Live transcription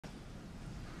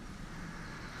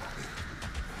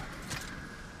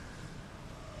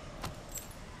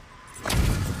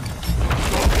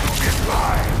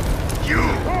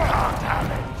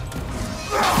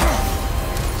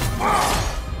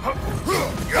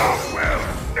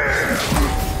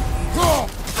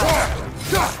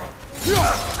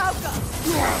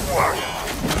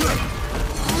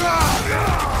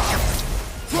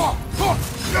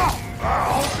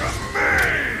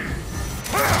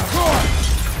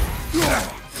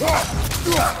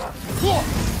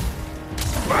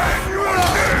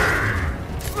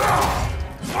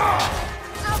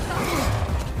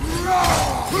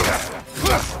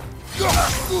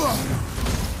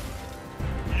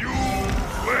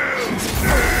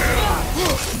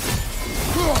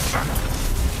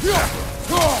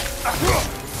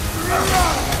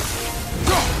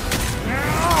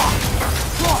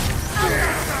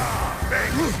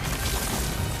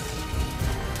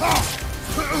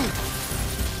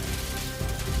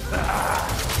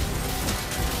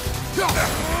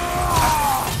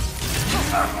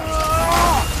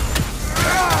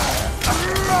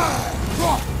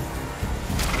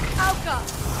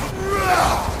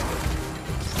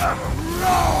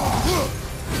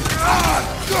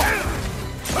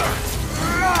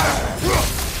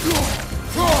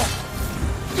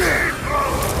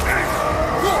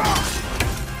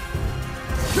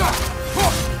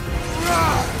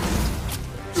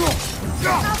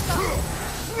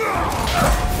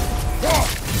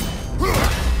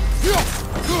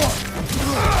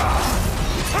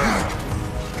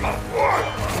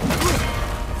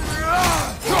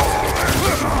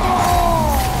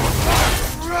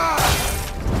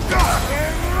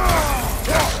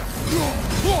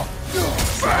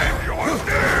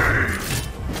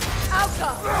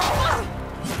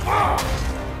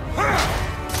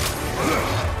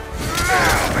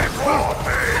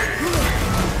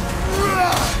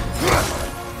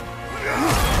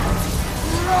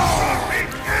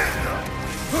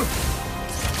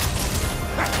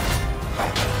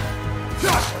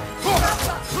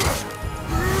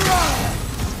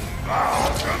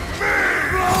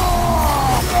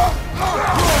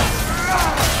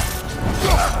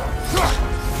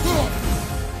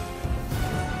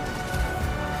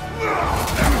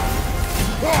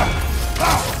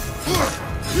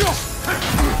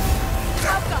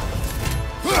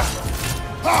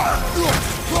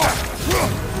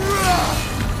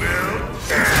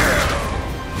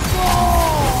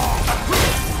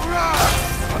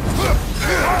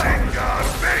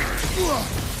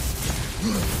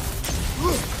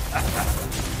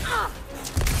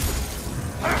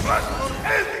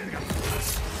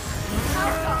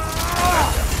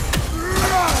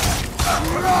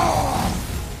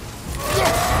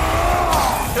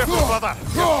Careful, brother!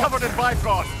 You're covered in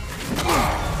bifrost!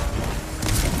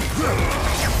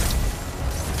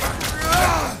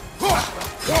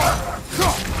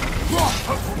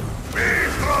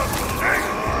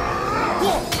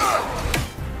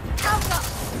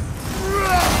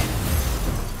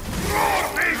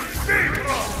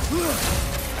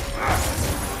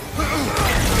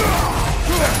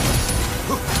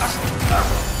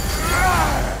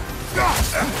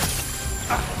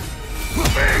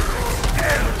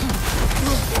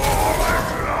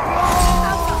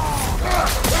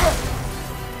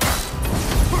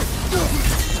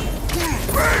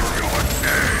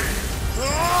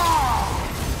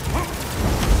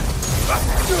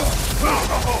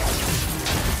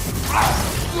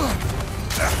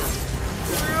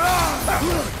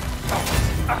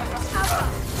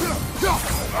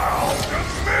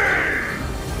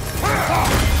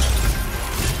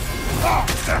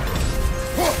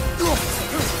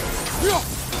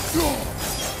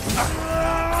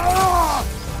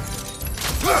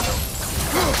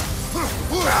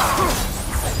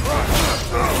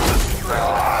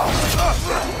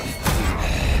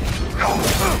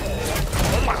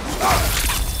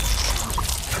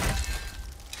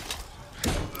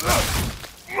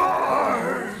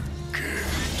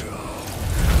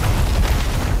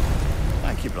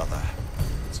 Thank you, brother.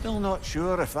 Still not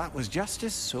sure if that was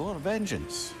justice or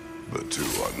vengeance. The two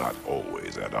are not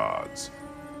always at odds.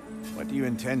 What do you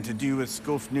intend to do with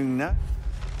Skofnung now?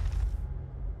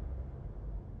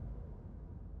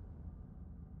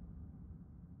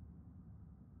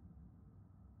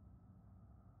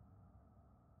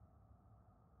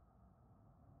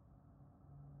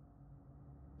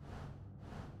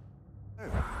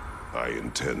 I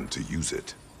intend to use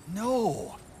it.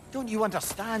 No! Don't you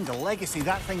understand the legacy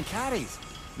that thing carries?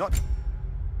 Not to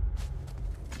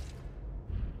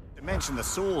mention the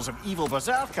souls of evil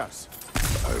berserkers.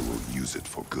 I will use it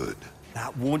for good.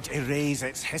 That won't erase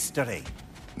its history.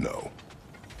 No.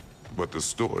 But the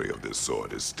story of this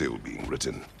sword is still being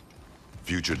written.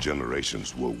 Future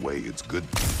generations will weigh its good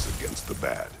deeds against the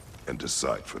bad and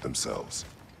decide for themselves.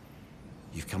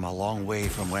 You've come a long way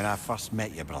from when I first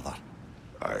met you, brother.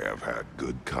 I have had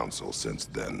good counsel since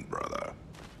then, brother.